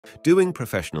doing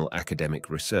professional academic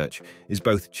research is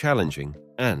both challenging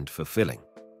and fulfilling.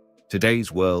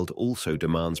 Today's world also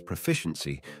demands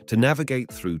proficiency to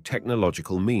navigate through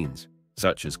technological means,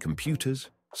 such as computers,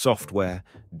 software,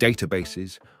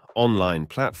 databases, online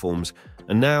platforms,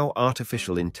 and now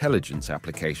artificial intelligence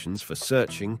applications for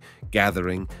searching,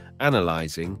 gathering,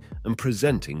 analyzing, and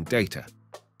presenting data.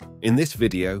 In this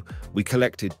video, we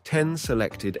collected 10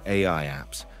 selected AI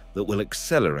apps that will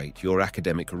accelerate your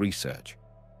academic research.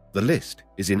 The list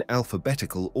is in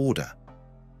alphabetical order.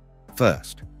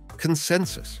 First,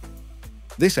 Consensus.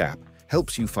 This app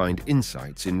helps you find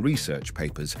insights in research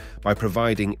papers by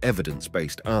providing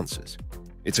evidence-based answers.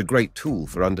 It's a great tool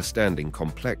for understanding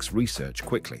complex research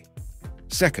quickly.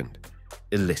 Second,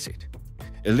 Elicit.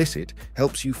 Elicit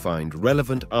helps you find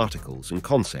relevant articles and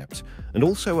concepts and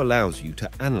also allows you to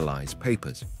analyze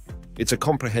papers. It's a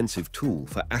comprehensive tool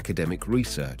for academic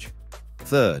research.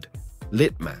 Third,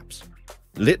 Litmaps.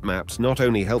 Litmaps not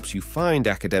only helps you find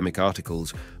academic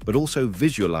articles, but also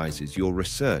visualizes your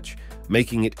research,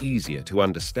 making it easier to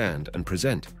understand and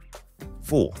present.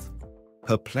 Fourth,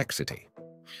 Perplexity.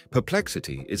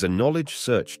 Perplexity is a knowledge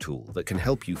search tool that can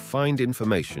help you find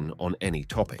information on any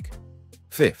topic.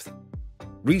 Fifth,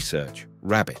 Research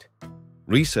Rabbit.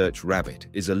 Research Rabbit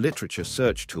is a literature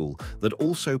search tool that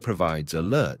also provides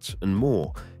alerts and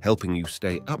more, helping you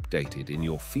stay updated in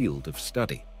your field of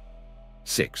study.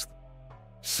 Sixth,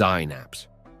 Scinapse.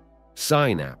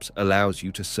 Scinapse allows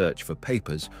you to search for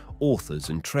papers, authors,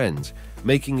 and trends,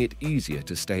 making it easier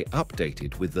to stay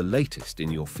updated with the latest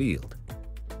in your field.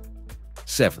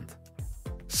 Seventh,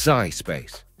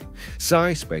 SciSpace.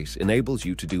 SciSpace enables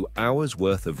you to do hours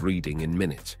worth of reading in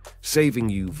minutes, saving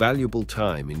you valuable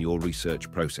time in your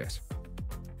research process.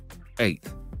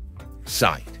 Eighth,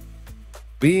 Scite.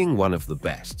 Being one of the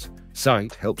best,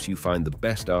 Scite helps you find the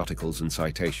best articles and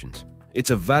citations. It's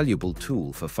a valuable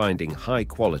tool for finding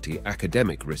high-quality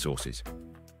academic resources.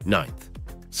 Ninth,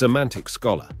 Semantic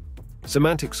Scholar.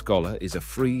 Semantic Scholar is a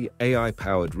free,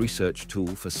 AI-powered research tool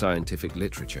for scientific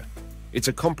literature. It's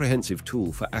a comprehensive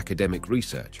tool for academic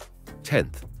research.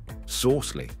 10th,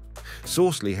 Sourcely.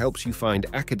 Sourcely helps you find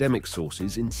academic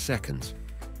sources in seconds.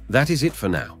 That is it for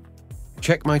now.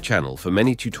 Check my channel for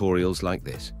many tutorials like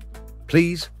this.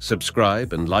 Please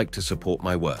subscribe and like to support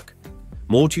my work.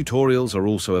 More tutorials are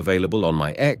also available on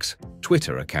my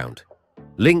Twitter account.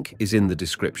 Link is in the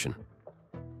description.